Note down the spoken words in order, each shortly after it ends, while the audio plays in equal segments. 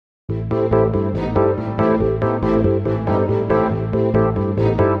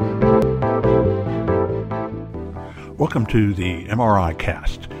Welcome to the MRI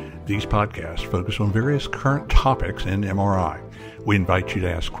Cast. These podcasts focus on various current topics in MRI. We invite you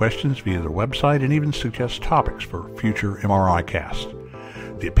to ask questions via the website and even suggest topics for future MRI casts.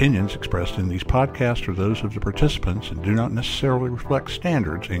 The opinions expressed in these podcasts are those of the participants and do not necessarily reflect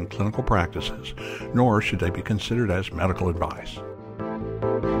standards in clinical practices, nor should they be considered as medical advice.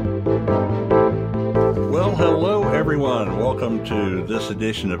 Well, hello everyone. Welcome to this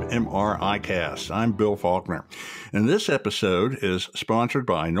edition of MRI Cast. I'm Bill Faulkner, and this episode is sponsored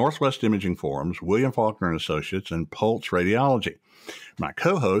by Northwest Imaging Forum's William Faulkner & Associates and Pulse Radiology. My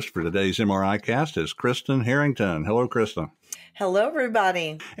co-host for today's MRI Cast is Kristen Harrington. Hello, Kristen. Hello,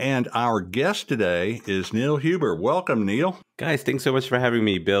 everybody. And our guest today is Neil Huber. Welcome, Neil. Guys, thanks so much for having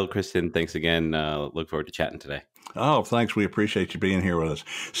me. Bill, Kristen, thanks again. Look forward to chatting today. Oh, thanks. We appreciate you being here with us.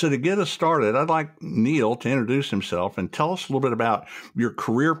 So to get us started, I'd like Neil to introduce himself and tell us a little bit about your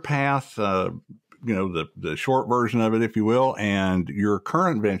career path, the short version of it, if you will, and your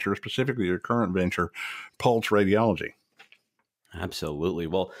current venture, specifically your current venture, Pulse Radiology. Absolutely.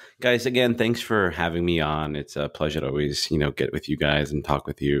 Well, guys, again, thanks for having me on. It's a pleasure to always, get with you guys and talk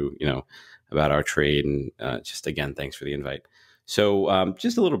with you, about our trade. And just again, thanks for the invite. So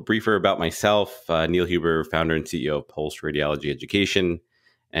just a little briefer about myself, Neil Huber, founder and CEO of Pulse Radiology Education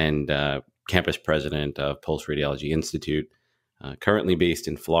and campus president of Pulse Radiology Institute, currently based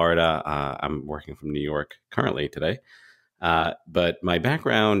in Florida. I'm working from New York currently today. But my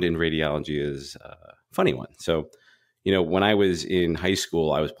background in radiology is a funny one. So, when I was in high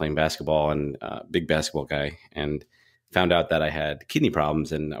school, I was playing basketball and big basketball guy, and found out that I had kidney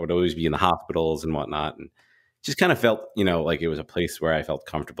problems and I would always be in the hospitals and whatnot. And just kind of felt, like it was a place where I felt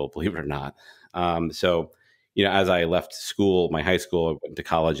comfortable, believe it or not. So, as I left school, my high school, I went to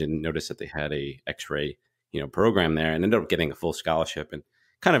college and noticed that they had a X-ray, program there, and ended up getting a full scholarship, and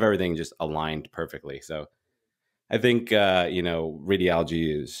kind of everything just aligned perfectly. So I think,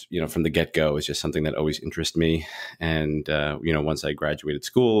 radiology is, from the get-go is just something that always interested me. And, once I graduated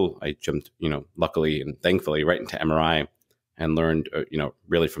school, I jumped, luckily and thankfully right into MRI and learned,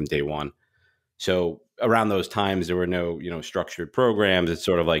 really from day one. So around those times, there were no, structured programs. It's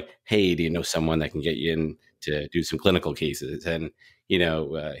sort of like, hey, do you know someone that can get you in to do some clinical cases? And,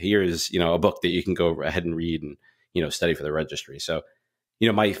 here's, a book that you can go ahead and read and, study for the registry. So,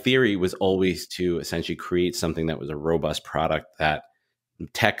 my theory was always to essentially create something that was a robust product that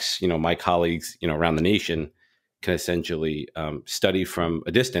techs, my colleagues, around the nation can essentially study from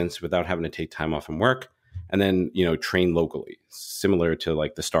a distance without having to take time off from work. And then, train locally, similar to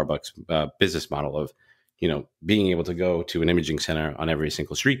like the Starbucks business model of, being able to go to an imaging center on every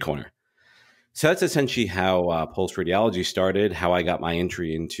single street corner. So that's essentially how Pulse Radiology started, how I got my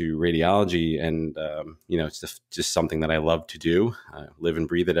entry into radiology. And, it's just something that I love to do, live and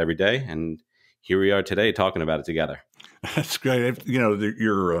breathe it every day. And here we are today talking about it together. That's great.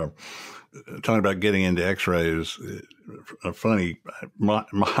 You're talking about getting into X-rays. Funny.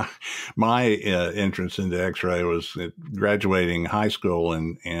 My entrance into X-ray was graduating high school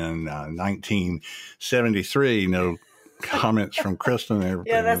in 1973. No comments from Kristen there.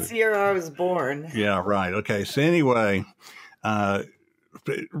 Yeah, that's the year I was born. Yeah, right. Okay. So anyway,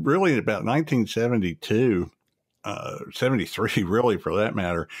 really about 1972. 73, really, for that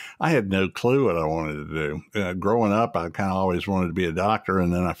matter, I had no clue what I wanted to do. Growing up, I kind of always wanted to be a doctor,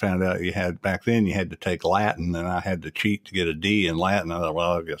 and then I found out back then you had to take Latin, and I had to cheat to get a D in Latin. I thought,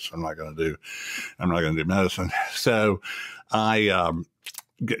 well, I guess I'm not going to do medicine. So I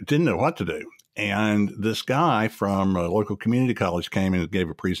didn't know what to do. And this guy from a local community college came and gave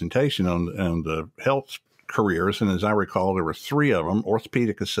a presentation on the health careers, and as I recall, there were three of them: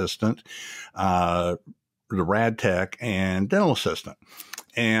 orthopedic assistant, the rad tech, and dental assistant.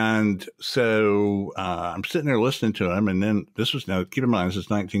 And so I'm sitting there listening to him. And then keep in mind, this is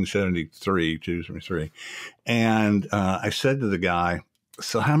 1973. And I said to the guy,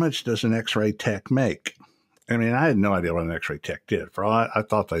 so how much does an X-ray tech make? I mean, I had no idea what an X-ray tech did. I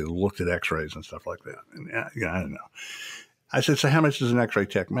thought they looked at X-rays and stuff like that. And I didn't know. I said, so how much does an X-ray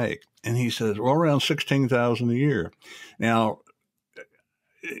tech make? And he says, well, around $16,000 a year. Now,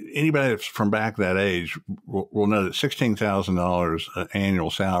 anybody that's from back that age will know that $16,000 annual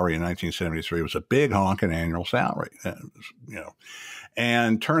salary in 1973 was a big honking annual salary,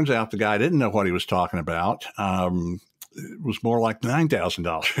 and turns out the guy didn't know what he was talking about. It was more like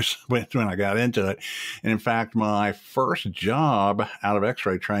 $9,000 when I got into it. And in fact, my first job out of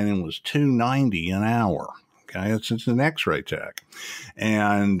X-ray training was $290 an hour. Okay. It's an X-ray tech.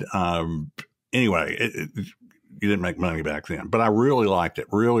 And, anyway, you didn't make money back then. But I really liked it.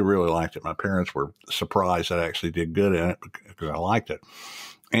 Really, really liked it. My parents were surprised that I actually did good in it because I liked it.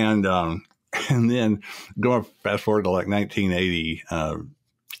 And then going fast forward to like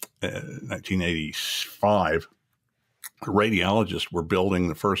 1985, radiologists were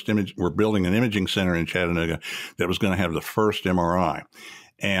building an imaging center in Chattanooga that was going to have the first MRI.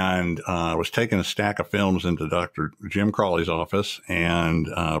 And I was taking a stack of films into Dr. Jim Crawley's office. And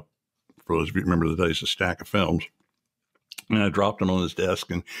for those of you who remember the days, a stack of films. And I dropped them on his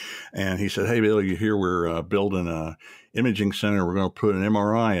desk, and he said, "Hey, Bill, you hear we're building a imaging center. We're going to put an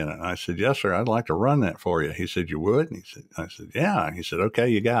MRI in it." And I said, "Yes, sir. I'd like to run that for you." He said, "You would?" And I said, "Yeah." And he said, "Okay,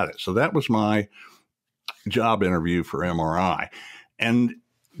 you got it." So that was my job interview for MRI. And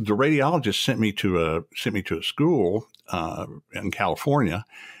the radiologist sent me to a school in California,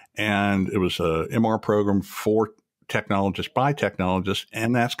 and it was a MR program for technologists by technologists,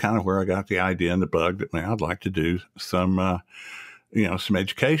 and that's kind of where I got the idea and the bug that, man, I'd like to do some some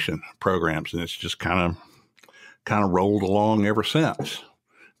education programs, and it's just kind of rolled along ever since.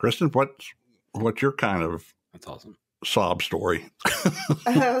 Kristen, what's your kind of That's awesome sob story?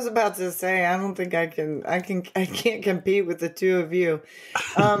 I was about to say, I don't think I can't compete with the two of you.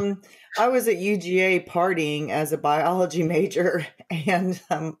 I was at UGA partying as a biology major, and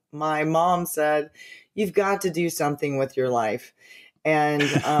my mom said, "You've got to do something with your life." And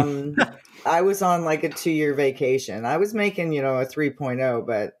I was on like a 2-year vacation. I was making, a 3.0,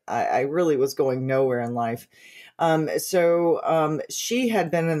 but I really was going nowhere in life. So she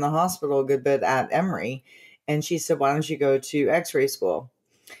had been in the hospital a good bit at Emory, and she said, "Why don't you go to X-ray school?"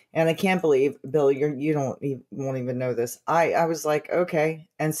 And I can't believe, Bill, won't even know this. I was like, okay.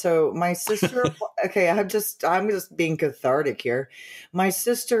 And so my sister, okay, I'm just being cathartic here. My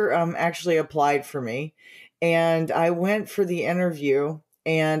sister actually applied for me, and I went for the interview,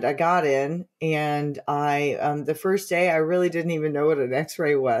 and I got in, and I the first day I really didn't even know what an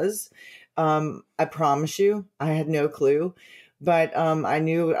X-ray was. I promise you, I had no clue. But I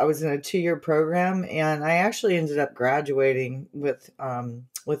knew I was in a 2-year program, and I actually ended up graduating with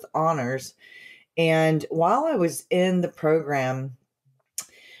honors. And while I was in the program,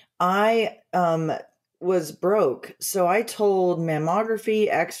 I was broke. So I told mammography,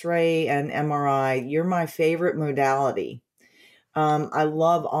 X-ray, and MRI, "You're my favorite modality. I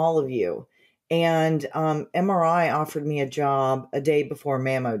love all of you." And MRI offered me a job a day before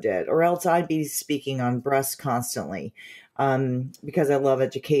mammo did, or else I'd be speaking on breast constantly. Because I love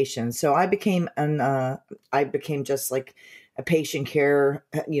education. So I became just like a patient care,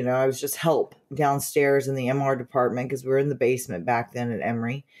 I was just help downstairs in the MR department because we were in the basement back then at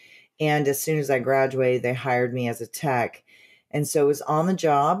Emory. And as soon as I graduated, they hired me as a tech. And so it was on the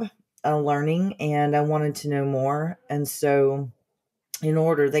job learning, and I wanted to know more. And so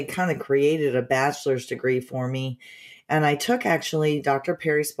they kind of created a bachelor's degree for me. And I took actually Dr.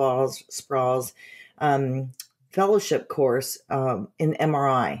 Perry Sprawl's fellowship course in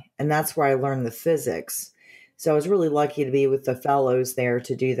MRI, and that's where I learned the physics. So I was really lucky to be with the fellows there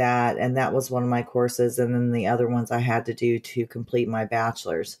to do that, and that was one of my courses, and then the other ones I had to do to complete my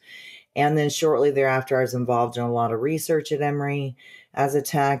bachelor's. And then shortly thereafter, I was involved in a lot of research at Emory as a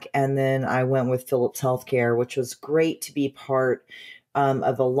tech, and then I went with Philips Healthcare, which was great to be part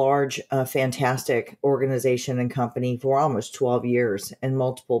of a large, fantastic organization and company for almost 12 years in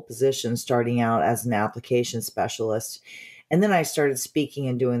multiple positions, starting out as an application specialist. And then I started speaking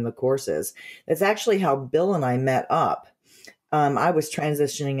and doing the courses. That's actually how Bill and I met up. I was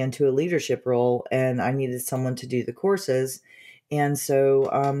transitioning into a leadership role, and I needed someone to do the courses. And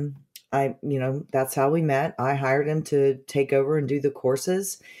so that's how we met. I hired him to take over and do the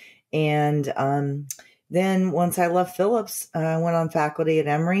courses. And then once I left Philips, I went on faculty at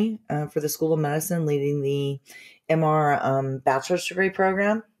Emory for the School of Medicine, leading the MR bachelor's degree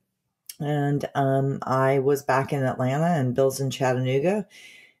program. And I was back in Atlanta, and Bill's in Chattanooga.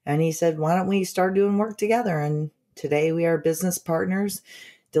 And he said, "Why don't we start doing work together?" And today we are business partners,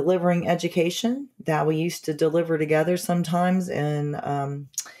 delivering education that we used to deliver together sometimes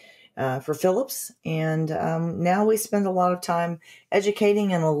for Philips. And now we spend a lot of time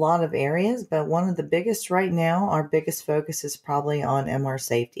educating in a lot of areas, but one of the biggest right now, our biggest focus is probably on MR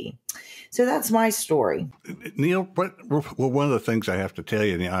safety. So that's my story. Neil, one of the things I have to tell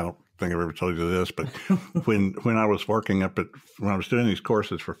you, I don't think I've ever told you this, but when I was when I was doing these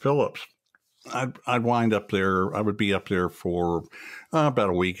courses for Philips, I'd wind up there. I would be up there for about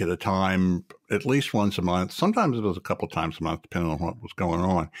a week at a time, at least once a month. Sometimes it was a couple of times a month, depending on what was going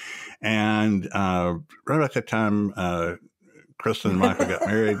on. And right about that time, Kristen and Michael got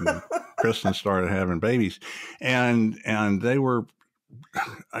married, and Kristen started having babies. And they were,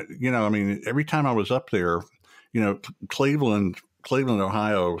 every time I was up there, Cleveland,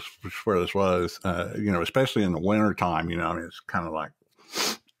 Ohio, which is where this was, especially in the wintertime, I mean, it's kind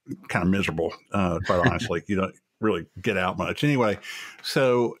of miserable, quite honestly. You don't really get out much. Anyway,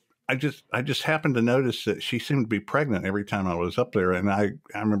 so I just happened to notice that she seemed to be pregnant every time I was up there. And I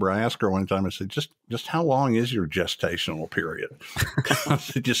remember I asked her one time, I said, just how long is your gestational period?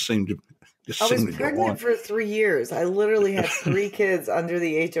 It just seemed to I was pregnant for 3 years. I literally had 3 kids under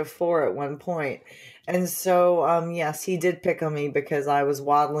the age of 4 at one point. And so, yes, he did pick on me because I was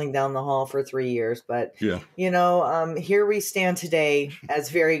waddling down the hall for 3 years. But, here we stand today as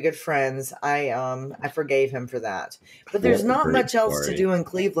very good friends. I forgave him for that. But there's not much else to do in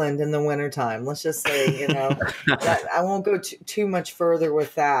Cleveland in the wintertime. Let's just say, that I won't go too much further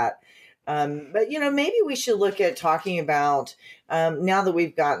with that. But, maybe we should look at talking about, now that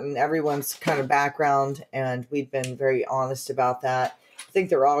we've gotten everyone's kind of background and we've been very honest about that. I think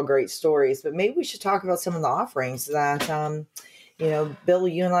they're all great stories, but maybe we should talk about some of the offerings that, Bill,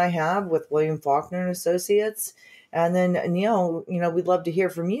 you and I have with William Faulkner and Associates. And then Neil, we'd love to hear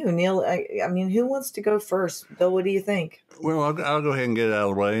from you. Neil, I mean, who wants to go first? Bill, what do you think? Well, I'll go ahead and get it out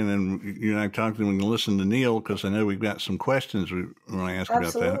of the way, and then you and I talk to him. We can listen to Neil because I know we've got some questions we want to ask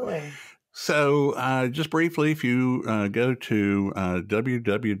about that. So just briefly, if you go to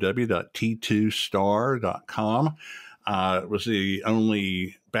www.t2star.com, it was the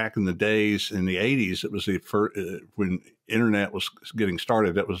only, back in the days in the 80s, it was the first, when internet was getting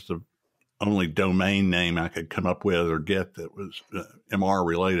started, that was the only domain name I could come up with or get that was MR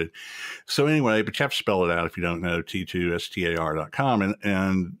related. So anyway, but you have to spell it out if you don't know, T2STAR.com.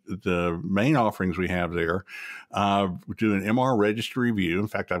 And the main offerings we have there, we're doing MR registry review. In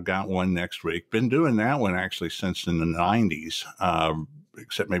fact, I've got one next week. Been doing that one actually since in the 90s,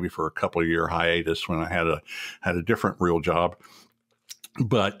 except maybe for a couple of year hiatus when I had a different real job.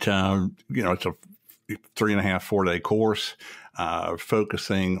 But, it's a 3.5, 4-day course,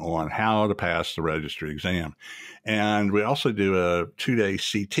 focusing on how to pass the registry exam. And we also do a 2-day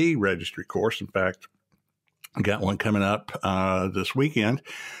CT registry course. In fact, I got one coming up this weekend.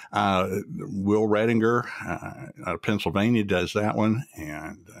 Will Redinger out of Pennsylvania does that one,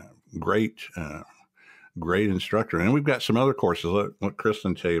 and great instructor. And we've got some other courses. Let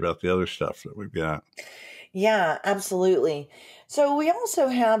Kristen tell you about the other stuff that we've got. Yeah, absolutely. So we also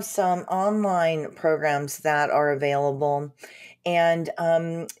have some online programs that are available. And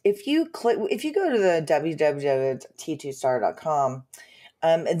if you go to the www.t2star.com,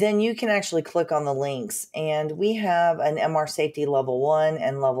 then you can actually click on the links. And we have an MR Safety Level 1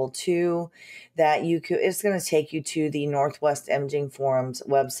 and Level 2 that it's going to take you to the Northwest Imaging Forum's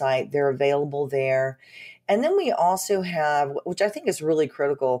website. They're available there. And then we also have, which I think is really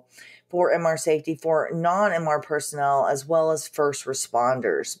critical for MR safety, for non-MR personnel as well as first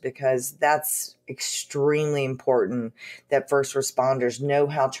responders, because that's extremely important that first responders know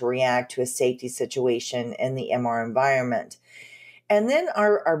how to react to a safety situation in the MR environment. And then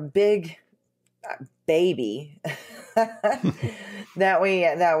our big baby that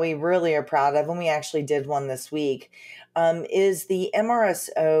we really are proud of, and we actually did one this week, is the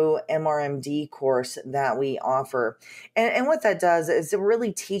MRSO MRMD course that we offer. And what that does is it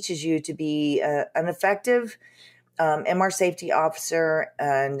really teaches you to be an effective MR safety officer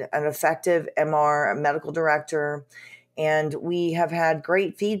and an effective MR medical director. And we have had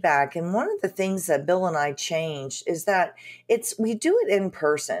great feedback. And one of the things that Bill and I changed is that we do it in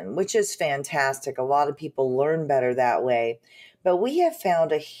person, which is fantastic. A lot of people learn better that way. But we have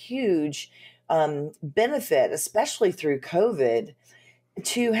found a huge benefit, especially through COVID,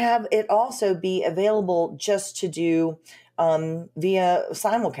 to have it also be available just to do via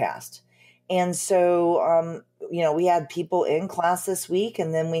simulcast. And so, we had people in class this week,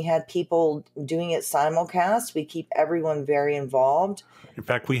 and then we had people doing it simulcast. We keep everyone very involved. In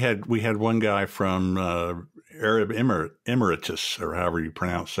fact, we had one guy from Arab Emirates, or however you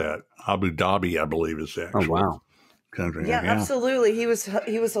pronounce that, Abu Dhabi, I believe is the actual. Oh, wow. Country. Yeah, absolutely. He was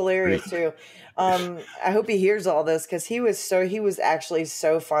hilarious too. I hope he hears all this because he was actually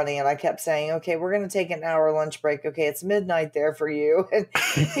so funny, and I kept saying, "Okay, we're going to take an hour lunch break. Okay, it's midnight there for you." And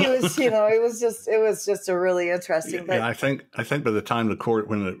he was, it was just a really interesting. Yeah, I think by the time the court,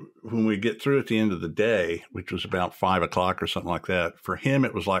 when we get through at the end of the day, which was about 5 o'clock or something like that, for him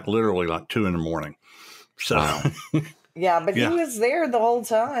it was like literally like 2 a.m. So. Wow. Yeah, but he was there the whole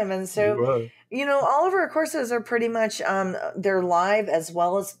time, and so. All of our courses are pretty much, they're live as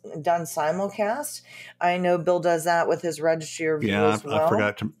well as done simulcast. I know Bill does that with his registry review as well. I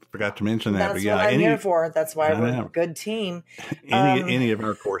forgot to mention that. That's what I'm here for. That's why we're a good team. Any of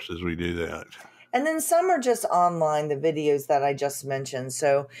our courses, we do that. And then some are just online, the videos that I just mentioned.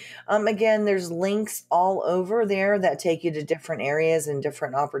 So, again, there's links all over there that take you to different areas and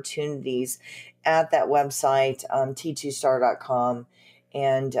different opportunities at that website, t2star.com.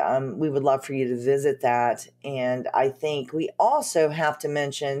 And we would love for you to visit that. And I think we also have to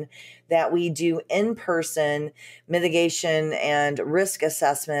mention that we do in-person mitigation and risk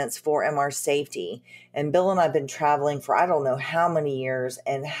assessments for MR safety. And Bill and I have been traveling for I don't know how many years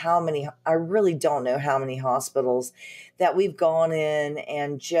and I really don't know how many hospitals that we've gone in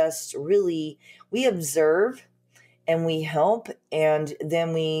and just really, we observe and we help, and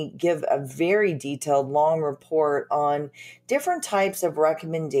then we give a very detailed long report on different types of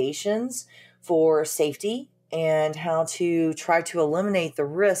recommendations for safety and how to try to eliminate the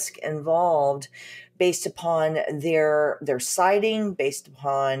risk involved based upon their siting, based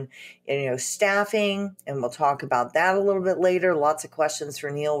upon staffing, and we'll talk about that a little bit later. Lots of questions for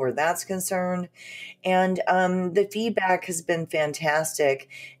Neil where that's concerned. And the feedback has been fantastic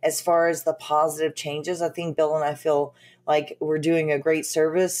as far as the positive changes. I think Bill and I feel like we're doing a great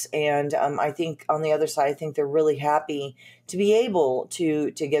service. And I think on the other side, I think they're really happy to be able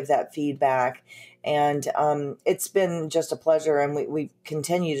to give that feedback. And it's been just a pleasure. And we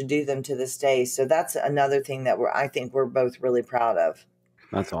continue to do them to this day. So that's another thing that I think we're both really proud of.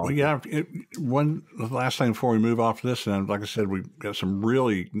 That's all. Well, yeah. One last thing before we move off this, and like I said, we've got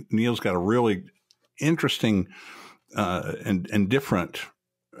Neil's got a really interesting and different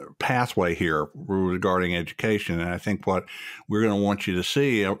pathway here regarding education. And I think what we're going to want you to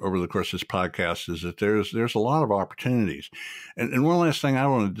see over the course of this podcast is that there's a lot of opportunities. And one last thing I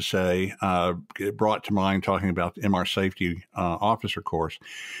wanted to say, it brought to mind talking about the MR safety officer course.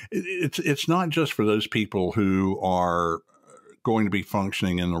 It's not just for those people who are going to be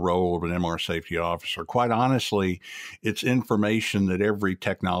functioning in the role of an MR safety officer. Quite honestly, it's information that every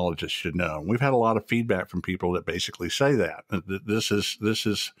technologist should know. We've had a lot of feedback from people that basically say that this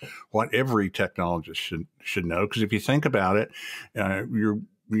is what every technologist should know. Because if you think about it,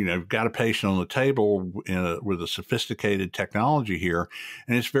 you've got a patient on the table with a sophisticated technology here,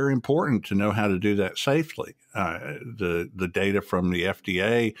 and it's very important to know how to do that safely. The data from the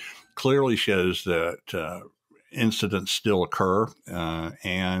FDA clearly shows that incidents still occur,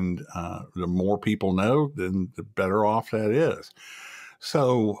 and the more people know, then the better off that is.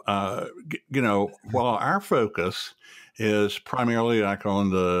 So, while our focus is primarily like on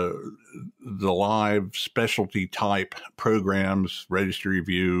the live specialty type programs, registry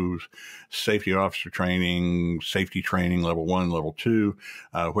reviews, safety officer training, safety training level 1, level 2,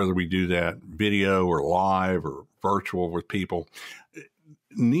 whether we do that video or live or virtual with people,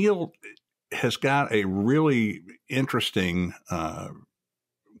 Neil has got a really interesting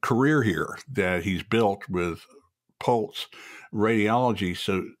career here that he's built with Pulse Radiology.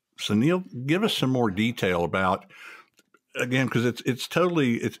 So Neil, give us some more detail about, again, because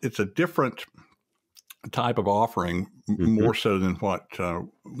it's a different type of offering, more so than what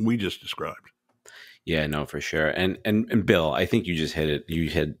we just described. Yeah, no, for sure. And Bill, I think you just hit it.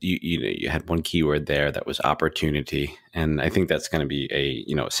 You had one keyword there that was opportunity, and I think that's going to be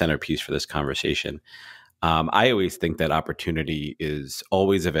a centerpiece for this conversation. I always think that opportunity is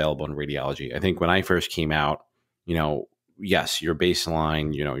always available in radiology. I think when I first came out, yes, your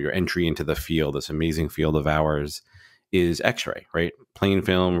baseline, your entry into the field, this amazing field of ours, is X-ray, right? Plain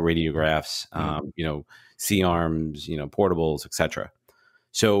film, radiographs, C-arms, portables, etc.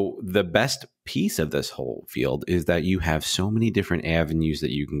 So the best piece of this whole field is that you have so many different avenues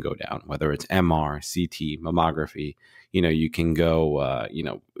that you can go down, whether it's MR, CT, mammography, you can go,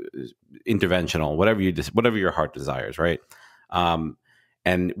 interventional, whatever your heart desires, right?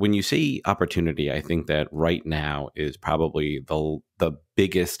 And when you say opportunity, I think that right now is probably the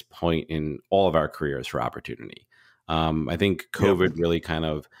biggest point in all of our careers for opportunity. I think COVID really kind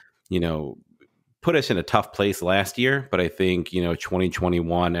of, put us in a tough place last year, but I think,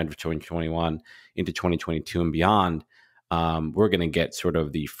 2021, end of 2021 into 2022 and beyond, we're going to get sort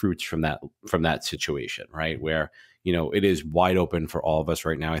of the fruits from that situation, right? Where, it is wide open for all of us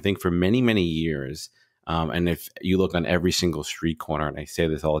right now. I think for many, many years, and if you look on every single street corner, and I say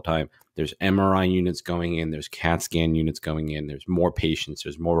this all the time, there's MRI units going in, there's CAT scan units going in, there's more patients,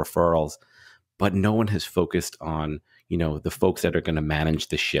 there's more referrals, but no one has focused on, the folks that are going to manage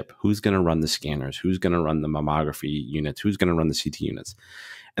the ship, who's going to run the scanners, who's going to run the mammography units, who's going to run the CT units.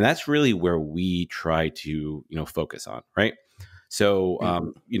 And that's really where we try to, focus on, right?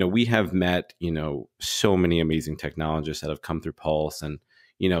 So, we have met, so many amazing technologists that have come through Pulse, and,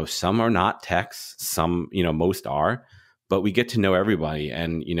 some are not techs, some, most are, but we get to know everybody.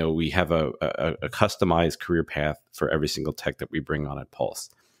 And, we have a customized career path for every single tech that we bring on at Pulse.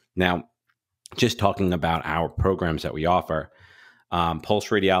 Now, just talking about our programs that we offer. Pulse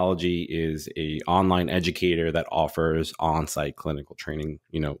Radiology is a online educator that offers on-site clinical training,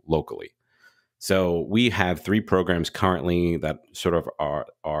 locally. So we have 3 programs currently that sort of are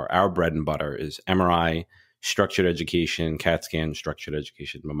our bread and butter is MRI, structured education, CAT scan, structured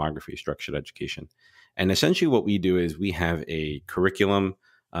education, mammography, structured education. And essentially what we do is we have a curriculum,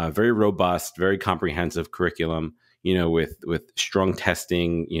 very robust, very comprehensive curriculum, with strong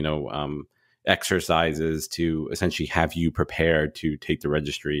testing, exercises to essentially have you prepared to take the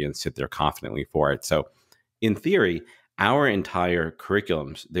registry and sit there confidently for it. So in theory, our entire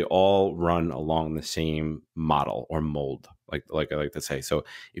curriculums, they all run along the same model or mold, like I like to say. So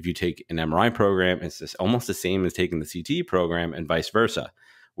if you take an MRI program, it's just almost the same as taking the CT program and vice versa,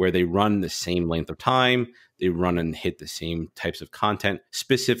 where they run the same length of time, they run and hit the same types of content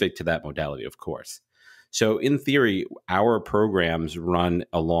specific to that modality, of course. So in theory, our programs run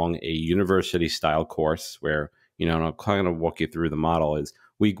along a university style course where, and I'm kind of walk you through the model is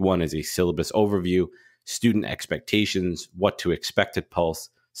week 1 is a syllabus overview, student expectations, what to expect at Pulse,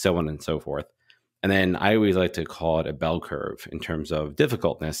 so on and so forth. And then I always like to call it a bell curve in terms of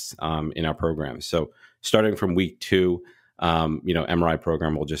difficultness in our programs. So starting from week 2, MRI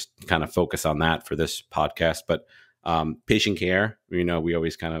program, we'll just kind of focus on that for this podcast. But patient care, we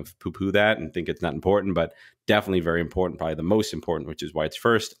always kind of poo-poo that and think it's not important, but definitely very important, probably the most important, which is why it's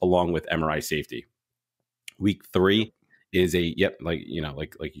first, along with MRI safety. Week 3 is like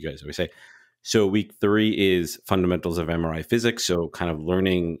you guys always say. So week 3 is fundamentals of MRI physics. So kind of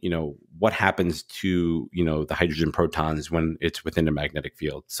learning, what happens to, the hydrogen protons when it's within a magnetic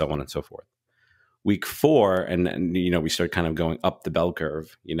field, so on and so forth. Week 4, and we start kind of going up the bell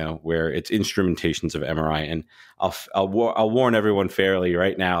curve, where it's instrumentations of MRI. And I'll warn everyone fairly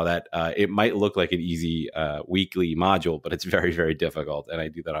right now that it might look like an easy weekly module, but it's very, very difficult. And I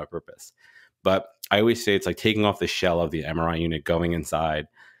do that on purpose. But I always say it's like taking off the shell of the MRI unit, going inside,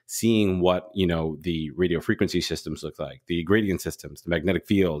 seeing what, the radio frequency systems look like, the gradient systems, the magnetic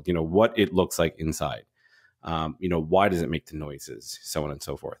field, what it looks like inside. Why does it make the noises, so on and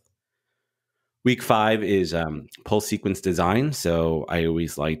so forth. Week 5 is pulse sequence design. So I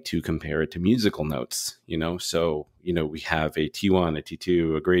always like to compare it to musical notes, So, we have a T1, a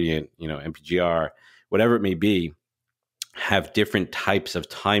T2, a gradient, MPGR, whatever it may be, have different types of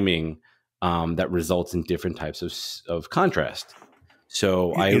timing that results in different types of contrast.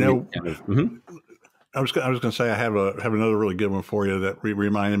 So I was going to say I have another really good one for you that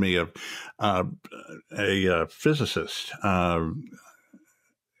reminded me of a physicist. I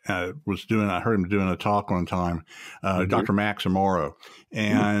heard him doing a talk one time, Dr. Max Amaro,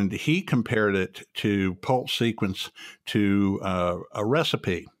 and he compared it to pulse sequence to a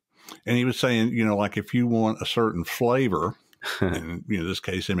recipe. And he was saying, like if you want a certain flavor, in this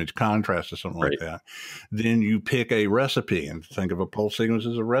case, image contrast or something like that, then you pick a recipe and think of a pulse sequence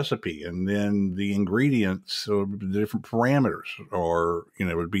as a recipe. And then the ingredients, so the different parameters, or,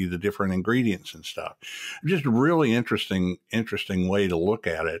 would be the different ingredients and stuff. Just a really interesting way to look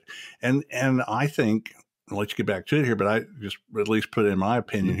at it. And I think, I'll let you get back to it here, but I just at least put in my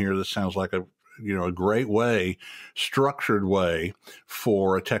opinion here, this sounds like a great way, structured way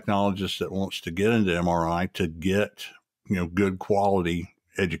for a technologist that wants to get into MRI to get good quality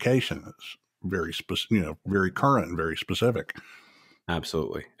education. It's very very current and very specific.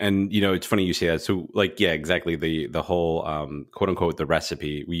 Absolutely. And, it's funny you say that. So exactly. The whole, quote unquote, the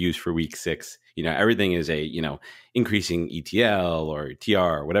recipe we use for week 6, everything is increasing ETL or TR,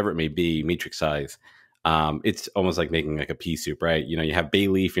 or whatever it may be, matrix size. It's almost like making like a pea soup, right? You have bay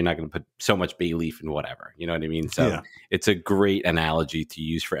leaf, you're not going to put so much bay leaf in whatever, you know what I mean? So It's a great analogy to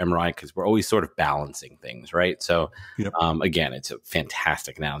use for MRI because we're always sort of balancing things, right? So again, it's a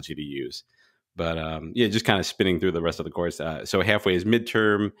fantastic analogy to use. But just kind of spinning through the rest of the course. So halfway is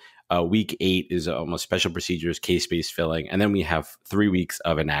midterm. Week 8 is almost special procedures, case-based filling. And then we have 3 weeks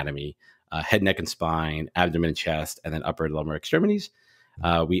of anatomy, head, neck, and spine, abdomen and chest, and then upper and lower extremities.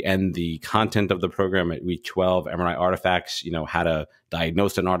 We end the content of the program at week 12, MRI artifacts, how to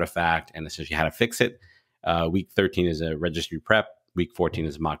diagnose an artifact and essentially how to fix it. Week 13 is a registry prep. Week 14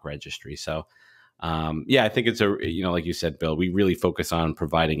 is mock registry. So, I think it's like you said, Bill, we really focus on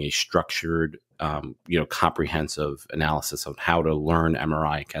providing a structured, comprehensive analysis on how to learn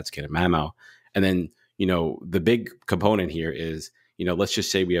MRI, CAT scan, and mammo. And then, the big component here is, let's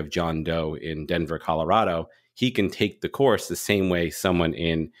just say we have John Doe in Denver, Colorado. He can take the course the same way someone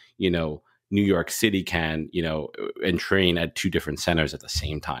in, New York City can, and train at 2 different centers at the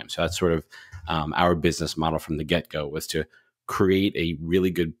same time. So that's sort of our business model from the get-go, was to create a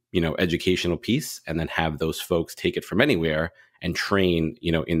really good, educational piece and then have those folks take it from anywhere and train,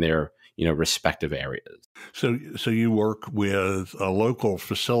 in their, respective areas. So you work with a local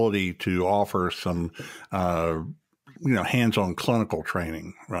facility to offer some, hands-on clinical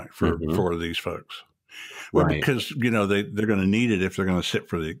training, right, for these folks. Well, Right. because they're going to need it if they're going to sit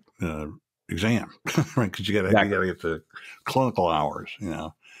for the exam, right? Because you got to get the clinical hours.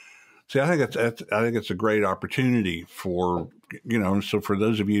 See, I think it's a great opportunity for So for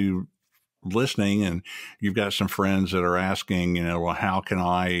those of you listening, and you've got some friends that are asking, well, how can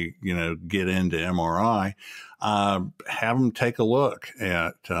I, get into MRI? Have them take a look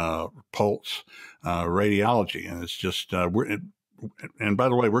at Pulse Radiology, and it's just and by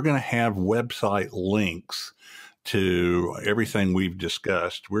the way, we're going to have website links to everything we've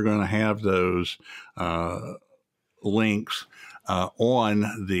discussed. We're going to have those links on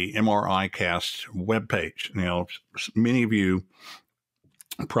the MRI Cast webpage. Many of you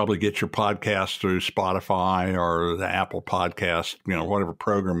probably get your podcast through Spotify or the Apple Podcast, whatever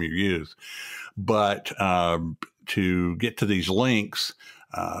program you use. But to get to these links,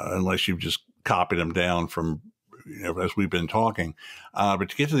 unless you've just copied them down from, as we've been talking, but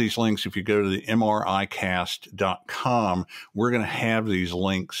to get to these links, if you go to the MRIcast.com, we're going to have these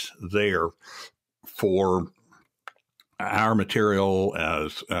links there for our material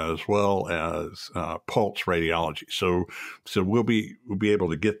as well as Pulse Radiology. So we'll be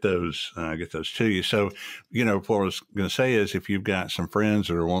able to get those to you. So what I was going to say is, if you've got some friends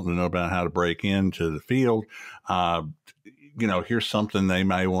that are wanting to know about how to break into the field, here's something they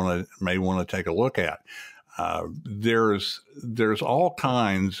may want to take a look at. There's all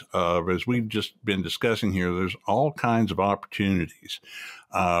kinds of, as we've just been discussing here, there's all kinds of opportunities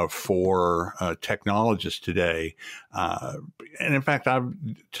for technologists today. And in fact,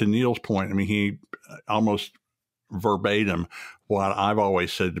 to Neil's point, he almost verbatim what I've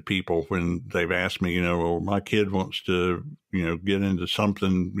always said to people when they've asked me, well, my kid wants to, get into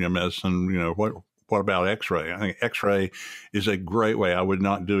something, medicine, what about X-ray? I think X-ray is a great way. I would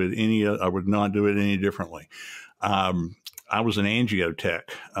not do it any differently. I was an angiotech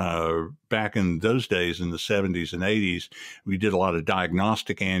back in those days in the 70s and 80s. We did a lot of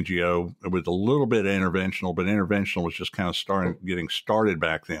diagnostic angio with a little bit of interventional, but interventional was just kind of getting started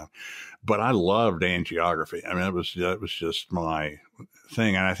back then. But I loved angiography. That was just my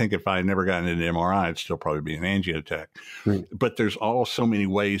thing. And I think if I had never gotten into MRI, I'd still probably be an angiotech. Right. But there's so many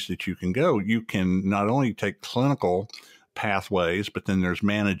ways that you can go. You can not only take clinical pathways, but then there's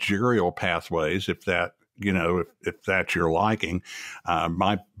managerial pathways if that, if that's your liking.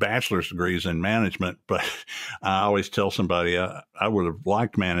 My bachelor's degree is in management, but I always tell somebody I would have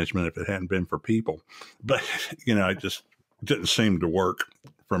liked management if it hadn't been for people. But, it just didn't seem to work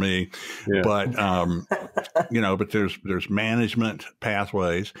for me. Yeah. But, but there's management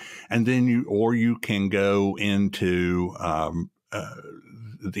pathways, and then you can go into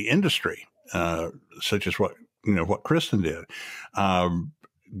the industry, such as what Kristen did. I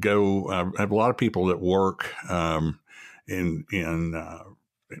have a lot of people that work in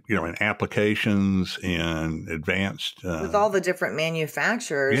applications and advanced with all the different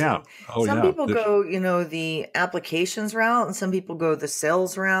manufacturers. Yeah. Some people go, the applications route, and some people go the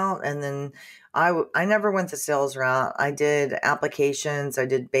sales route. And then I never went the sales route. I did applications. I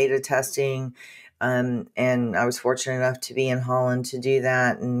did beta testing. And I was fortunate enough to be in Holland to do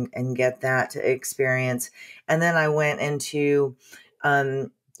that and get that experience. And then I went into,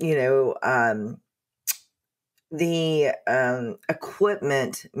 the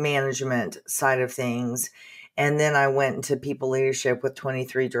equipment management side of things. And then I went into people leadership with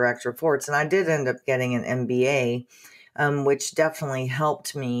 23 direct reports. And I did end up getting an MBA, which definitely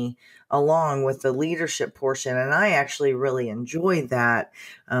helped me along with the leadership portion. And I actually really enjoyed that,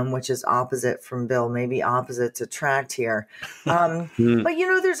 which is opposite from Bill, maybe opposites attract here. But,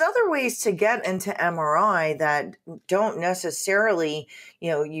 there's other ways to get into MRI that don't necessarily,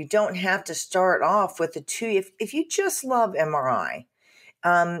 you don't have to start off with the two. If you just love MRI,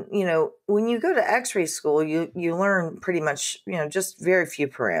 when you go to X-ray school, you learn pretty much, just very few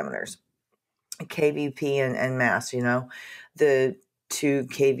parameters, KVP and mass, the 2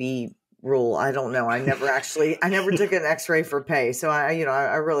 kV rule. I don't know. I never took an X-ray for pay. So I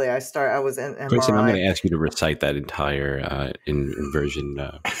was in MRI. Kristen, I'm going to ask you to recite that entire inversion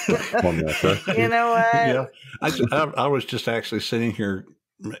formula. You know what? Yeah. I was just actually sitting here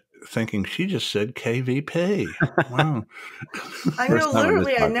thinking she just said KVP. Wow. I know,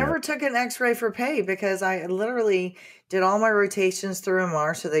 literally, I never took an X-ray for pay because I literally did all my rotations through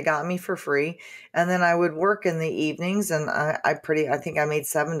MR, so they got me for free. And then I would work in the evenings, and I think I made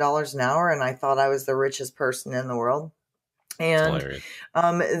 $7 an hour, and I thought I was the richest person in the world. It's And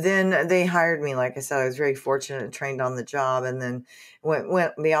hilarious. then they hired me. Like I said, I was very fortunate, trained on the job, and then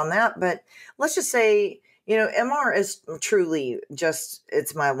went beyond that. But let's just say, MR is truly just,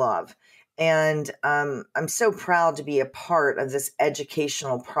 it's my love. And I'm so proud to be a part of this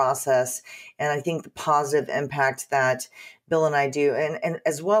educational process. And I think the positive impact that Bill and I do, and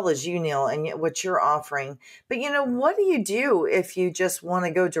as well as you, Neil, and what you're offering. But, what do you do if you just want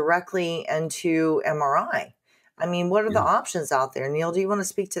to go directly into MRI? I mean, what are the options out there? Neil, do you want to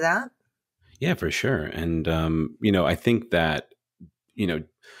speak to that? Yeah, for sure. And, I think that,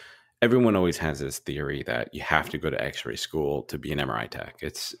 everyone always has this theory that you have to go to x-ray school to be an MRI tech.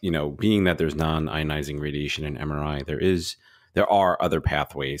 It's, being that there's non-ionizing radiation in MRI, there are other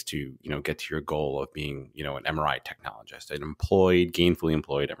pathways to, get to your goal of being, an MRI technologist, an gainfully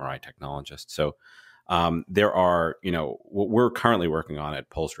employed MRI technologist. So there are, what we're currently working on at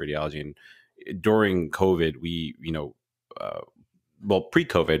Pulse Radiology, and during COVID, we,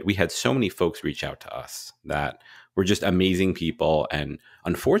 pre-COVID, we had so many folks reach out to us that were just amazing people, and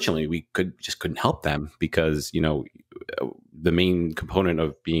unfortunately, we couldn't help them because the main component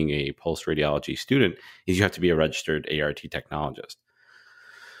of being a Pulse Radiology student is you have to be a registered ART technologist.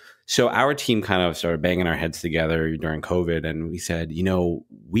 So our team kind of started banging our heads together during COVID, and we said,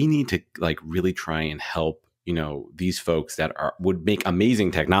 we need to really try and help these folks that would make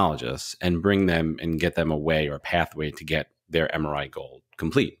amazing technologists and bring them and get them a way or pathway to get their MRI goal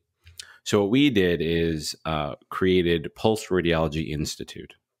complete. So what we did is created Pulse Radiology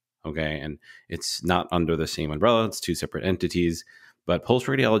Institute. Okay. And it's not under the same umbrella. It's two separate entities. But Pulse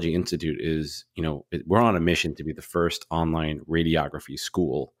Radiology Institute is, we're on a mission to be the first online radiography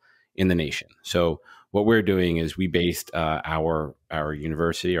school in the nation. So what we're doing is we based our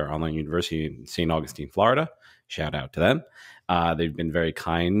university, our online university in St. Augustine, Florida. Shout out to them. They've been very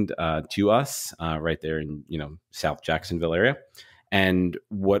kind to us right there in, South Jacksonville area. And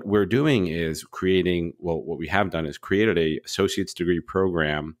what we're doing is what we have done is created a associate's degree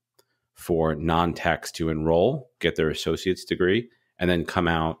program for non-techs to enroll, get their associate's degree, and then come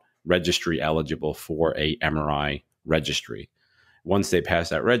out registry eligible for a MRI registry. Once they pass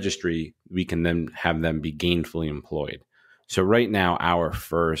that registry, we can then have them be gainfully employed. So right now, our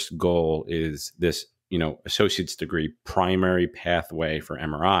first goal is this, associate's degree primary pathway for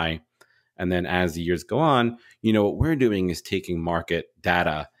MRI. And then as the years go on, what we're doing is taking market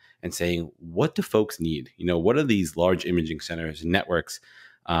data and saying, what do folks need? What do these large imaging centers, networks,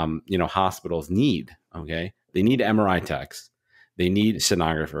 hospitals need? Okay. They need MRI techs, they need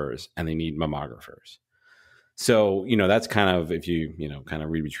sonographers, and they need mammographers. So, that's kind of, if you, kind of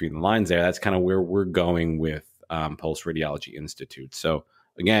read between the lines there, that's kind of where we're going with Pulse Radiology Institute. So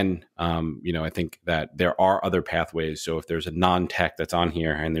again, I think that there are other pathways. So if there's a non-tech that's on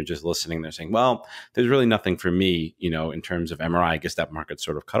here and they're just listening, they're saying, well, there's really nothing for me, in terms of MRI, I guess that market's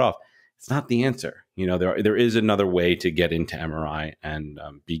sort of cut off. It's not the answer. There is another way to get into MRI and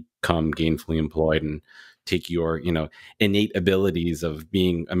become gainfully employed and take your, innate abilities of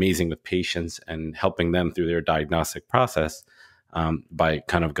being amazing with patients and helping them through their diagnostic process by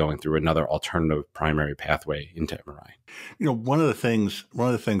kind of going through another alternative primary pathway into MRI. One of the things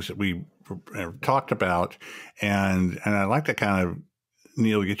that we talked about, and I'd like to kind of,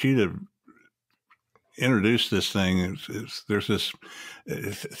 Neil, get you to introduce this thing. There's this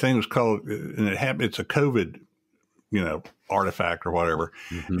thing that's called, and it's a COVID, artifact or whatever,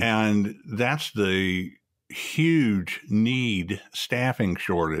 and that's the huge staffing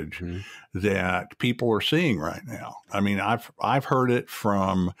shortage that people are seeing right now. I mean, I've heard it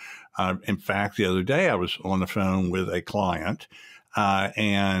from, in fact, the other day I was on the phone with a client,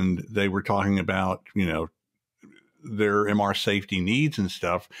 and they were talking about, their MR safety needs and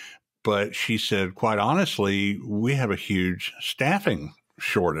stuff. But she said, quite honestly, we have a huge staffing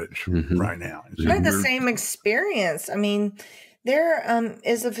shortage right now. I had the same experience. I mean, there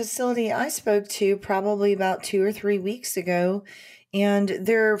is a facility I spoke to probably about 2 or 3 weeks ago, and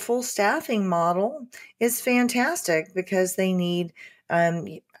their full staffing model is fantastic because they need,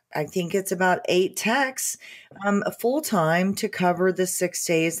 I think it's about 8 techs full time to cover the 6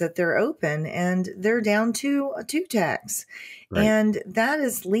 days that they're open, and they're down to 2 techs. Right. And that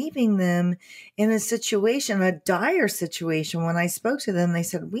is leaving them in a dire situation. When I spoke to them, they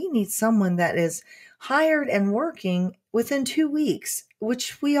said, we need someone that is hired and working within 2 weeks,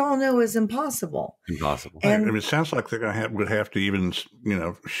 which we all know is impossible. And it sounds like they're would have to even,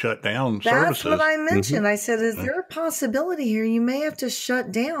 shut down services. That's what I mentioned. I said, is there a possibility here? You may have to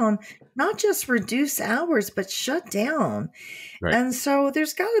shut down, not just reduce hours, but shut down. Right. And so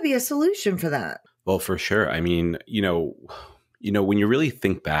there's got to be a solution for that. Well, for sure. I mean, when you really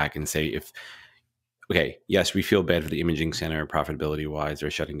think back and say, if okay, yes, we feel bad for the imaging center profitability wise, they're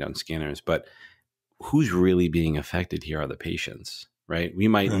shutting down scanners, but who's really being affected here are the patients, right? We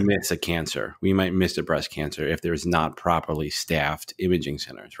might Right. miss a cancer. We might miss a breast cancer if there's not properly staffed imaging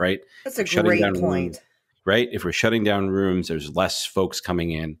centers, right? That's If a we're shutting great down rooms, point. right? If we're shutting down rooms, there's less folks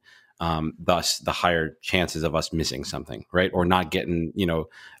coming in. Thus, the higher chances of us missing something, right? Or not getting,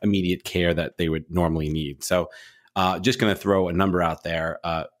 immediate care that they would normally need. So, just going to throw a number out there,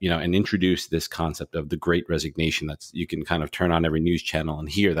 and introduce this concept of the Great Resignation. That's you can kind of turn on every news channel and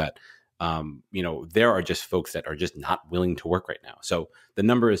hear that. There are just folks that are just not willing to work right now. So the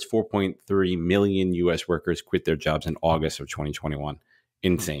number is 4.3 million U.S. workers quit their jobs in August of 2021.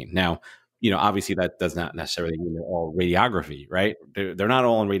 Insane. Now, obviously that does not necessarily mean they're all radiography, right? They're not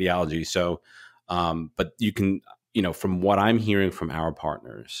all in radiology. So, but you can, from what I'm hearing from our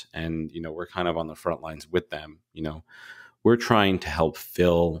partners, and we're kind of on the front lines with them. We're trying to help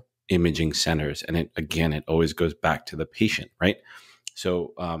fill imaging centers, and it always goes back to the patient, right?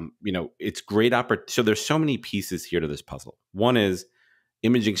 So, it's great. So there's so many pieces here to this puzzle. One is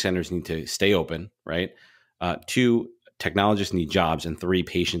imaging centers need to stay open, right? Two, technologists need jobs, and three,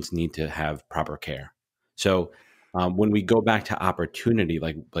 patients need to have proper care. So, when we go back to opportunity,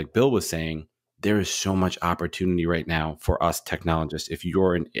 like Bill was saying, there is so much opportunity right now for us technologists. If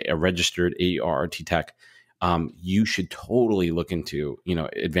you're a registered AERT tech, you should totally look into,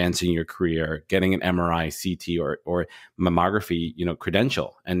 advancing your career, getting an MRI, CT, or mammography,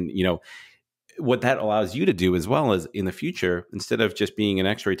 credential. And, what that allows you to do as well is in the future, instead of just being an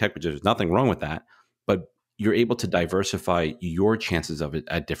X-ray tech, which there's nothing wrong with that, but you're able to diversify your chances of it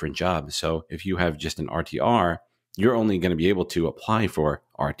at different jobs. So if you have just an RTR, you're only going to be able to apply for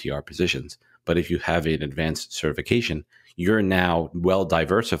RTR positions. But if you have an advanced certification, you're now well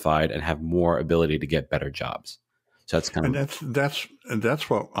diversified and have more ability to get better jobs. So that's kind of that's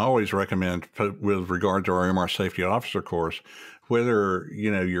what I always recommend with regard to our MR safety officer course. Whether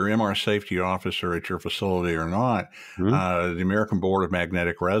you're MR safety officer at your facility or not, the American Board of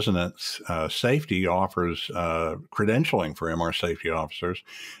Magnetic Resonance Safety offers credentialing for MR safety officers,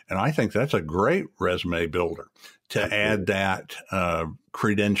 and I think that's a great resume builder to add that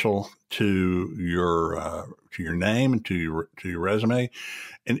credential to your name and to your resume,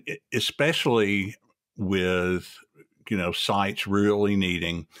 and especially with sites really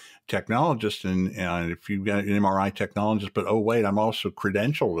needing technologists, and if you've got an MRI technologist, but oh wait, I'm also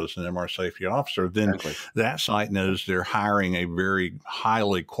credentialed as an MR safety officer, then that site knows they're hiring a very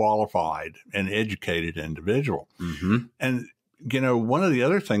highly qualified and educated individual. And one of the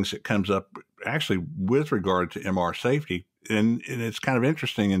other things that comes up actually with regard to MR safety, and it's kind of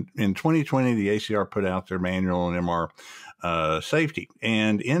interesting, in 2020 the ACR put out their manual on MR safety.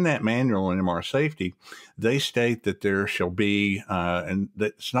 And in that manual on MR safety, they state that there shall be, and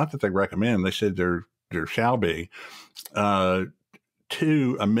it's not that they recommend, they said there shall be a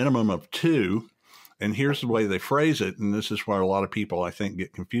minimum of two. And here's the way they phrase it. And this is why a lot of people, I think,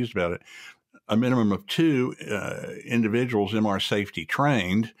 get confused about it. A minimum of two individuals MR safety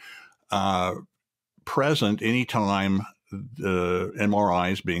trained present anytime the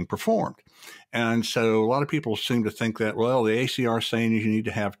MRI is being performed. And so a lot of people seem to think that, well, the ACR is saying you need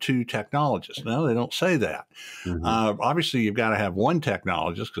to have two technologists. No, they don't say that. Obviously, you've got to have one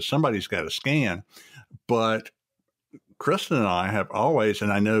technologist because somebody's got to scan. But Kristen and I have always,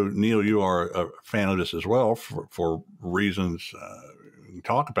 and I know, Neil, you are a fan of this as well for reasons we can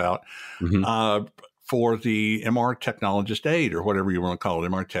talk about, for the MR technologist aid, or whatever you want to call it,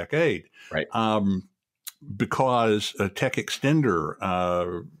 MR tech aid. Right. Because a tech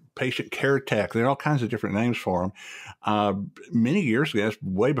extender, patient care tech, there are all kinds of different names for them. Many years ago, that's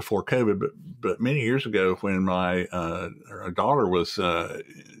way before COVID, but many years ago when my daughter was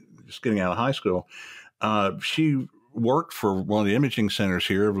just getting out of high school, she worked for one of the imaging centers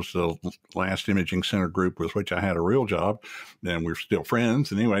here. It was the last imaging center group with which I had a real job, and we're still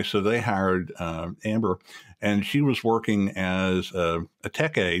friends. And anyway, so they hired Amber, and she was working as a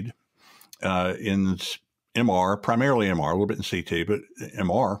tech aide in MR, primarily MR, a little bit in CT, but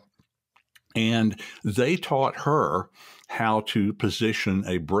MR. And they taught her how to position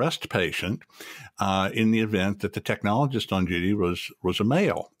a breast patient in the event that the technologist on duty was a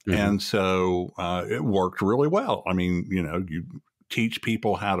male. And so it worked really well. I mean, you teach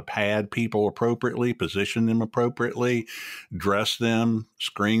people how to pad people appropriately, position them appropriately, dress them,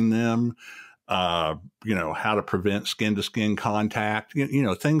 screen them, how to prevent skin-to-skin contact,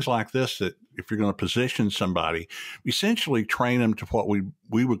 things like this, that if you're going to position somebody, essentially train them to what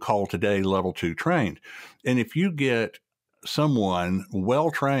we would call today level 2 trained. And if you get someone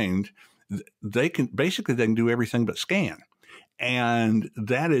well-trained, they can do everything but scan. And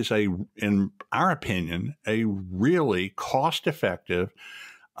that is in our opinion, a really cost-effective,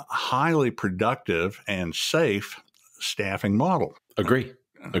 highly productive, and safe staffing model. Agree.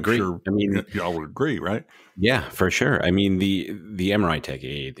 I'm sure I mean, y'all would agree, right? yeah, for sure. I mean, the MRI tech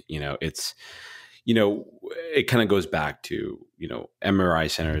aid, it's, it kind of goes back to, MRI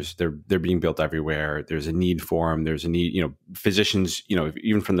centers, they're being built everywhere. There's a need for them. There's a need, physicians,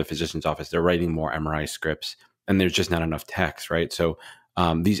 even from the physician's office, they're writing more MRI scripts, and there's just not enough techs, right? So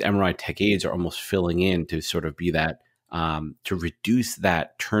these MRI tech aids are almost filling in to sort of be that, to reduce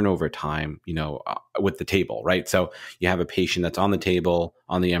that turnover time, with the table, right? So you have a patient that's on the table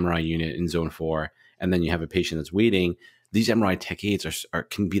on the MRI unit in zone 4, and then you have a patient that's waiting. These MRI tech aids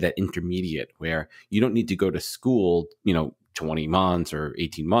can be that intermediate where you don't need to go to school, 20 months or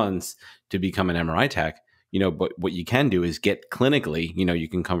 18 months to become an MRI tech, but what you can do is get clinically, you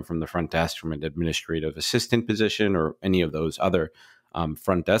can come from the front desk, from an administrative assistant position or any of those other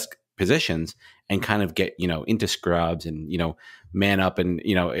front desk positions, and kind of get, into scrubs and, man up and,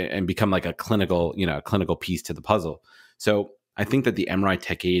 and become like a clinical piece to the puzzle. So I think that the MRI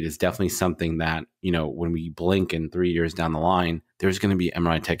tech aid is definitely something that, when we blink in 3 years down the line, there's going to be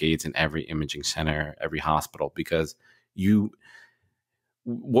MRI tech aids in every imaging center, every hospital, because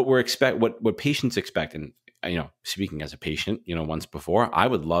what patients expect. And, speaking as a patient, once before, I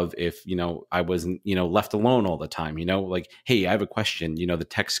would love if, I wasn't, left alone all the time, like, hey, I have a question, the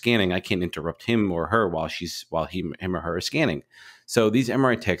tech scanning, I can't interrupt him or her while him or her is scanning. So these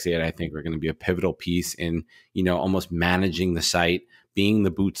MRI techs, I think, are going to be a pivotal piece in, almost managing the site, being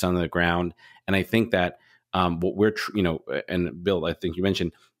the boots on the ground. And I think that what we're, and Bill, I think you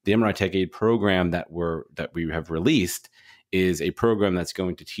mentioned the MRI tech aid program that we have released is a program that's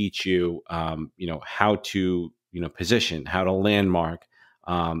going to teach you, how to, position, how to landmark.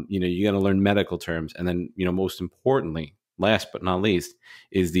 You got to learn medical terms, and then, most importantly, last but not least,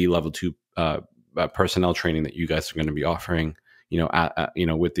 is the level 2 personnel training that you guys are going to be offering.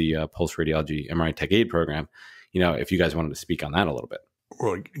 With the Pulse Radiology MRI Tech Aid program. If you guys wanted to speak on that a little bit.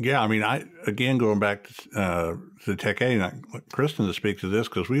 Well, yeah, I mean, again, going back to Tech Aid, I want Kristen to speak to this,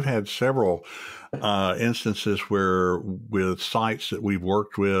 because we've had several instances where, with sites that we've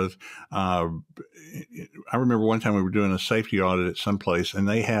worked with, I remember one time we were doing a safety audit at some place, and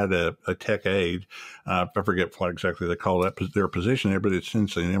they had a Tech Aid. I forget what exactly they call that, their position there, but it's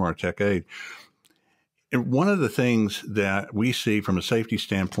essentially an MR Tech Aid. And one of the things that we see from a safety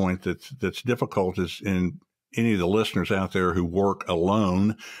standpoint that's difficult is, in any of the listeners out there who work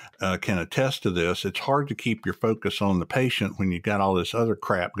alone can attest to this. It's hard to keep your focus on the patient when you've got all this other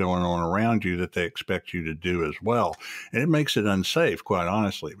crap going on around you that they expect you to do as well. And it makes it unsafe, quite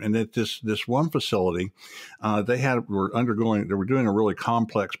honestly. And at this one facility, they were doing a really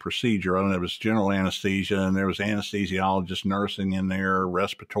complex procedure. I don't know, it was general anesthesia, and there was anesthesiologist, nursing in there,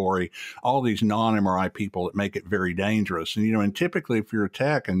 respiratory, all these non-MRI people that make it very dangerous. And, and typically if you're a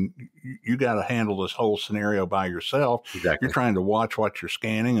tech and you got to handle this whole scenario by yourself, Exactly. You're trying to watch what you're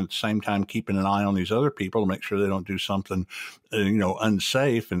scanning, and at the same time keeping an eye on these other people to make sure they don't do something,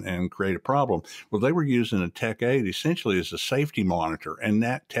 unsafe and create a problem. Well, they were using a tech aid essentially as a safety monitor, and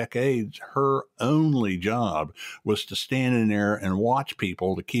that tech aid, her only job was to stand in there and watch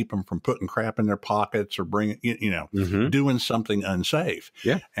people to keep them from putting crap in their pockets or doing something unsafe.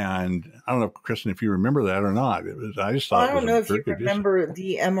 Yeah. And I don't know, Kristen, if you remember that or not. I just thought. I don't know if you remember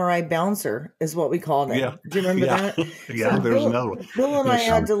the MRI bouncer is what we called it. Yeah. Do you remember that? Yeah, So there's another one. Bill and I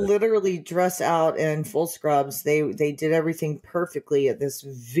had to literally dress out in full scrubs. They did everything perfectly at this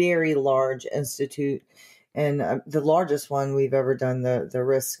very large institute, and the largest one we've ever done, the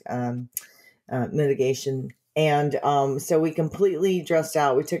risk mitigation. And so we completely dressed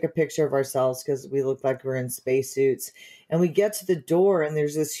out. We took a picture of ourselves because we looked like we were in spacesuits. And we get to the door, and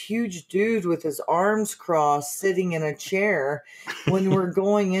there's this huge dude with his arms crossed sitting in a chair when we're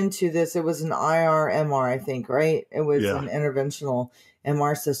going into this. It was an IR-MR, I think, right? It was an interventional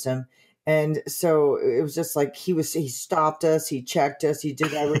MR system. And so it was just like he stopped us, he checked us, he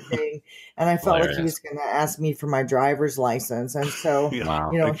did everything. And I felt like he was going to ask me for my driver's license. And so,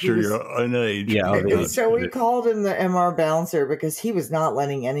 make sure you're an age. Yeah. And so we called him the MR bouncer because he was not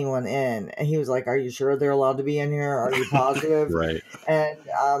letting anyone in. And he was like, "Are you sure they're allowed to be in here? Are you positive?" Right. And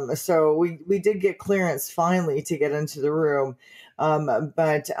so we did get clearance finally to get into the room.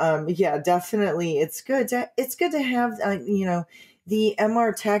 Yeah, definitely. It's good to have, the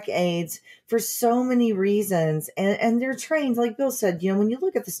MR tech aids for so many reasons. And they're trained, like Bill said, when you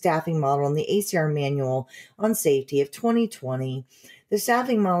look at the staffing model and the ACR manual on safety of 2020, the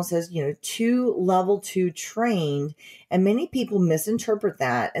staffing model says, 2 level 2 trained, And many people misinterpret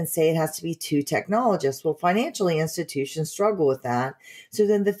that and say it has to be 2 technologists. Well, financially, institutions struggle with that. So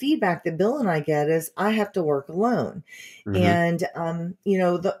then the feedback that Bill and I get is I have to work alone. Mm-hmm. And,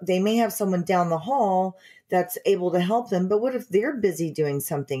 they may have someone down the hall that's able to help them, but what if they're busy doing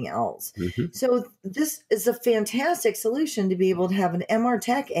something else? Mm-hmm. So this is a fantastic solution to be able to have an MR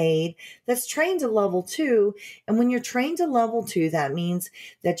tech aide that's trained to level 2. And when you're trained to level 2, that means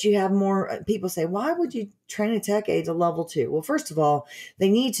that you have more people say, why would you train a tech aide to level 2? Well, first of all, they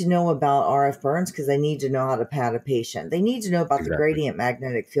need to know about RF burns because they need to know how to pad a patient. They need to know about the gradient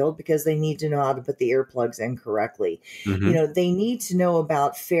magnetic field because they need to know how to put the earplugs in correctly. Mm-hmm. They need to know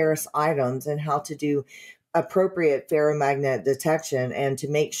about ferrous items and how to do appropriate ferromagnet detection and to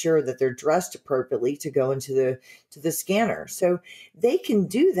make sure that they're dressed appropriately to go into the scanner. So they can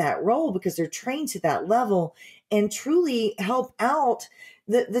do that role because they're trained to that level and truly help out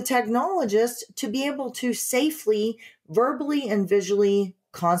the technologist to be able to safely, verbally and visually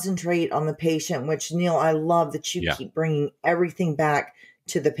concentrate on the patient, which, Neil, I love that you keep bringing everything back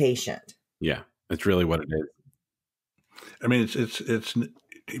to the patient. Yeah, that's really what it is. I mean, it's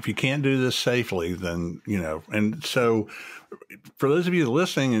if you can't do this safely, then, and so for those of you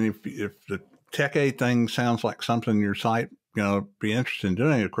listening, and if the tech aid thing sounds like something your site, be interested in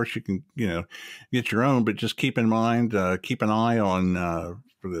doing, of course you can, get your own, but just keep in mind, keep an eye on,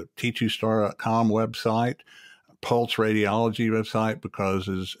 for the t2star.com website, Pulse Radiology website, because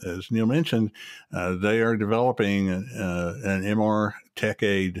as Neil mentioned, they are developing an MR tech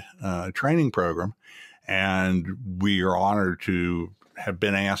aid training program. And we are honored to have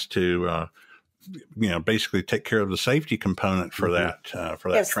been asked to, basically take care of the safety component for that.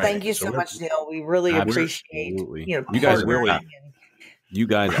 Yes, training. thank you so much, Neil. We really appreciate you guys really. You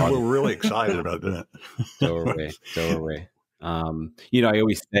guys are. We're really excited about that. So are we. I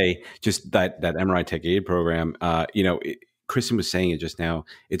always say just that MRI Tech Aid program. Kristen was saying it just now.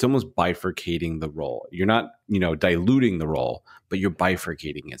 It's almost bifurcating the role. You're not, diluting the role, but you're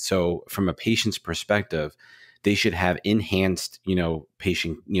bifurcating it. So from a patient's perspective, they should have enhanced,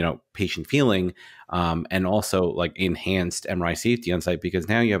 patient feeling, and also like enhanced MRI safety on site, because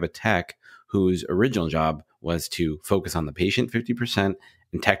now you have a tech whose original job was to focus on the patient 50%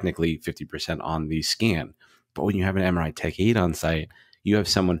 and technically 50% on the scan. But when you have an MRI tech aide on site, you have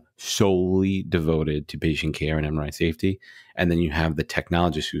someone solely devoted to patient care and MRI safety. And then you have the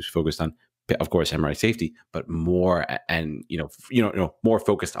technologist who's focused on, of course, MRI safety, but more and, more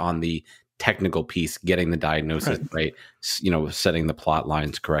focused on the technical piece, getting the diagnosis right, setting the plot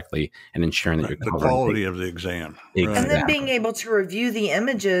lines correctly and ensuring that you're the quality of the exam. Exactly. And then being able to review the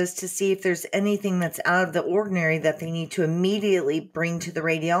images to see if there's anything that's out of the ordinary that they need to immediately bring to the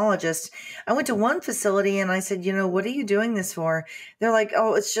radiologist. I went to one facility and I said, what are you doing this for? They're like,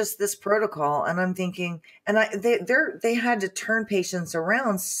 oh, it's just this protocol. And I'm thinking, and they had to turn patients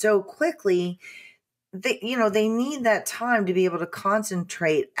around so quickly. They need that time to be able to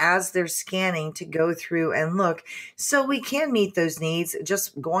concentrate as they're scanning to go through and look so we can meet those needs.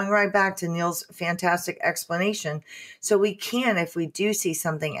 Just going right back to Neil's fantastic explanation. So we can, if we do see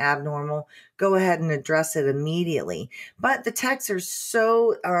something abnormal, go ahead and address it immediately. But the techs are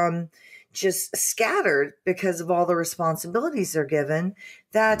so just scattered because of all the responsibilities they're given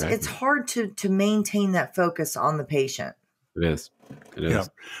that it's hard to maintain that focus on the patient. It is. Yeah,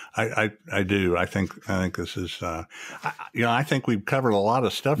 I do. I think this is, I think we've covered a lot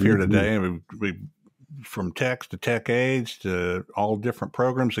of stuff here today. We from techs to tech aides to all different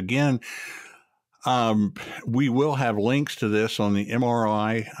programs. Again, we will have links to this on the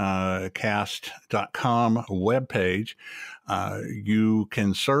MRIcast.com webpage. You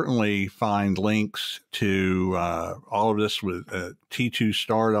can certainly find links to all of this with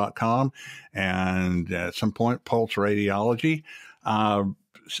t2star.com and at some point, Pulse Radiology.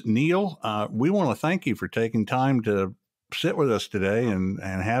 Neil, we want to thank you for taking time to sit with us today and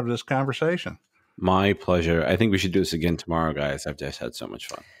have this conversation. My pleasure. I think we should do this again tomorrow, guys. I've just had so much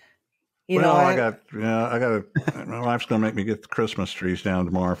fun. My wife's going to make me get the Christmas trees down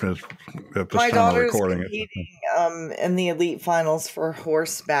tomorrow at this my time of daughter's recording competing in the elite finals for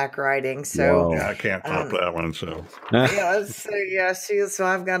horseback riding. So I can't top that one. So so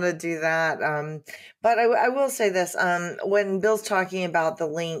I've got to do that. But I will say this: when Bill's talking about the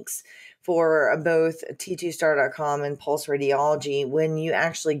links for both t2star.com and Pulse Radiology, when you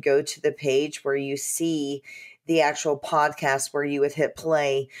actually go to the page where you see the actual podcast where you would hit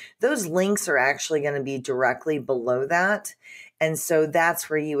play, those links are actually going to be directly below that. And so that's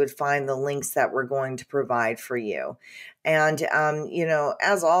where you would find the links that we're going to provide for you. And,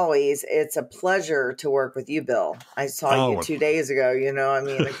 as always, it's a pleasure to work with you, Bill. I saw you 2 days ago,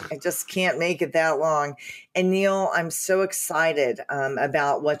 I just can't make it that long. And Neil, I'm so excited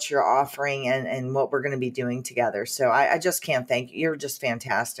about what you're offering and what we're going to be doing together. So I just can't thank you. You're just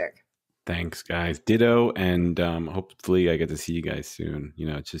fantastic. Thanks, guys. Ditto. And hopefully I get to see you guys soon.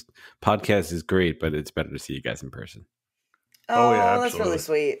 It's just podcast is great, but it's better to see you guys in person. Oh, yeah, that's really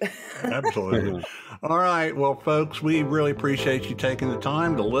sweet. Absolutely. All right. Well, folks, we really appreciate you taking the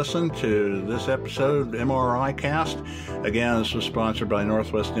time to listen to this episode of MRI Cast. Again, this was sponsored by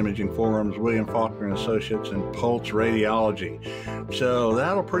Northwest Imaging Forum's William Faulkner and Associates and Pulse Radiology. So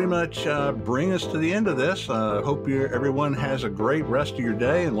that'll pretty much bring us to the end of this. Hope everyone has a great rest of your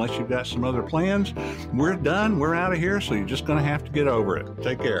day, unless you've got some other plans. We're done. We're out of here, so you're just going to have to get over it.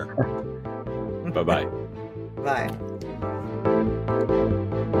 Take care. Bye-bye. Bye.